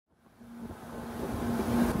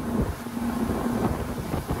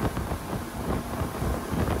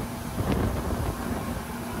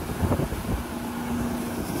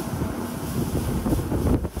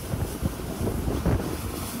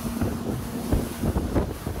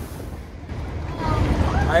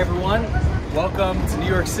Hi everyone, welcome to New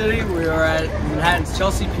York City. We are at Manhattan's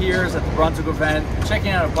Chelsea Piers at the Brunswick event,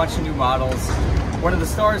 checking out a bunch of new models. One of the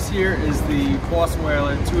stars here is the Boston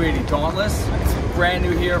Whaler 280 Dauntless. It's brand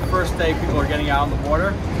new here, first day people are getting out on the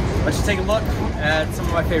water. Let's just take a look at some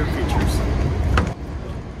of my favorite features.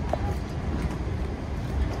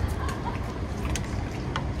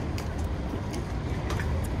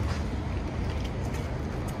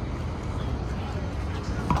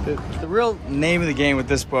 The real name of the game with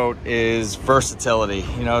this boat is versatility.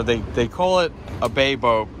 You know, they call it a bay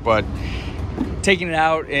boat, but taking it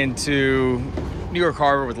out into New York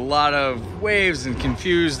Harbor with a lot of waves and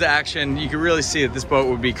confused action, you can really see that this boat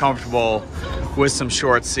would be comfortable with some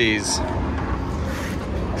short seas.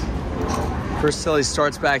 Versatility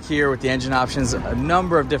starts back here with the engine options, a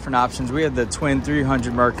number of different options. We have the twin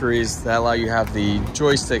 300 Mercuries that allow you to have the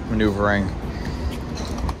joystick maneuvering.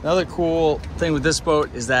 Another cool thing with this boat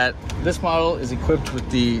is that this model is equipped with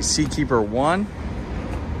the Seakeeper 1.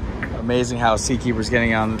 Amazing how Seakeeper's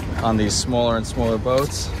getting on these smaller and smaller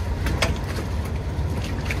boats.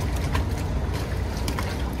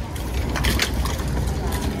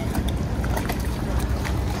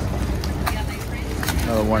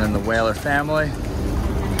 Another one in the Whaler family.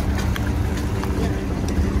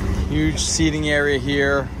 Huge seating area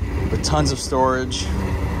here with tons of storage.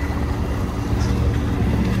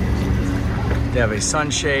 They have a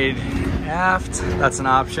sunshade aft, that's an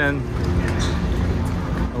option.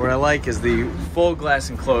 And what I like is the full glass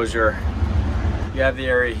enclosure. You have the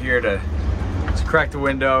area here to crack the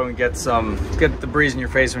window and get the breeze in your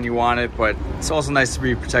face when you want it, but it's also nice to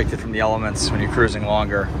be protected from the elements when you're cruising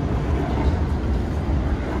longer.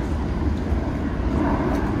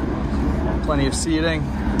 Plenty of seating.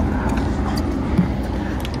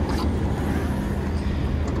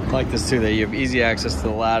 I like this too, that you have easy access to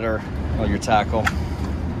the ladder. Your tackle.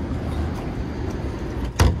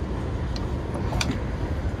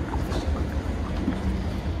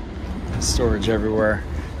 Storage everywhere.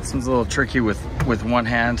 This one's a little tricky with one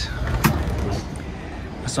hand.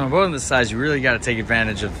 So on a boat of this size, you really got to take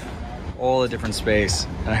advantage of all the different space.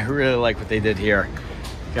 And I really like what they did here.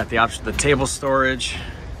 You got the option of the table storage.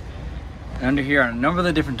 And under here, on a number of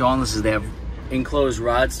the different Dauntlesses, they have enclosed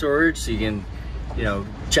rod storage, so you can,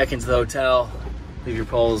 check into the hotel, leave your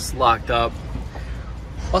poles locked up.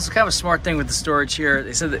 Also, kind of a smart thing with the storage here,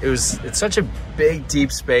 they said that it's such a big,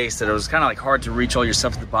 deep space that it was kind of like hard to reach all your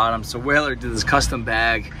stuff at the bottom. So Whaler did this custom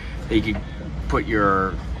bag that you could put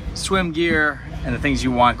your swim gear and the things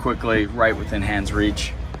you want quickly right within hand's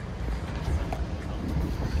reach.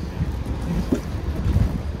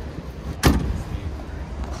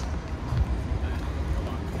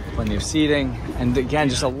 Plenty of seating, and again,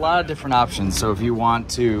 just a lot of different options. So if you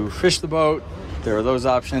want to fish the boat, there are those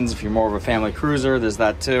options. If you're more of a family cruiser, there's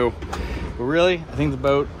that too. But really, I think the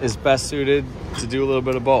boat is best suited to do a little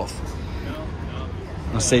bit of both.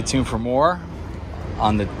 Now stay tuned for more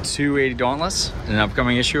on the 280 Dauntless in an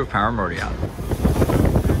upcoming issue of Power and Motor Yacht.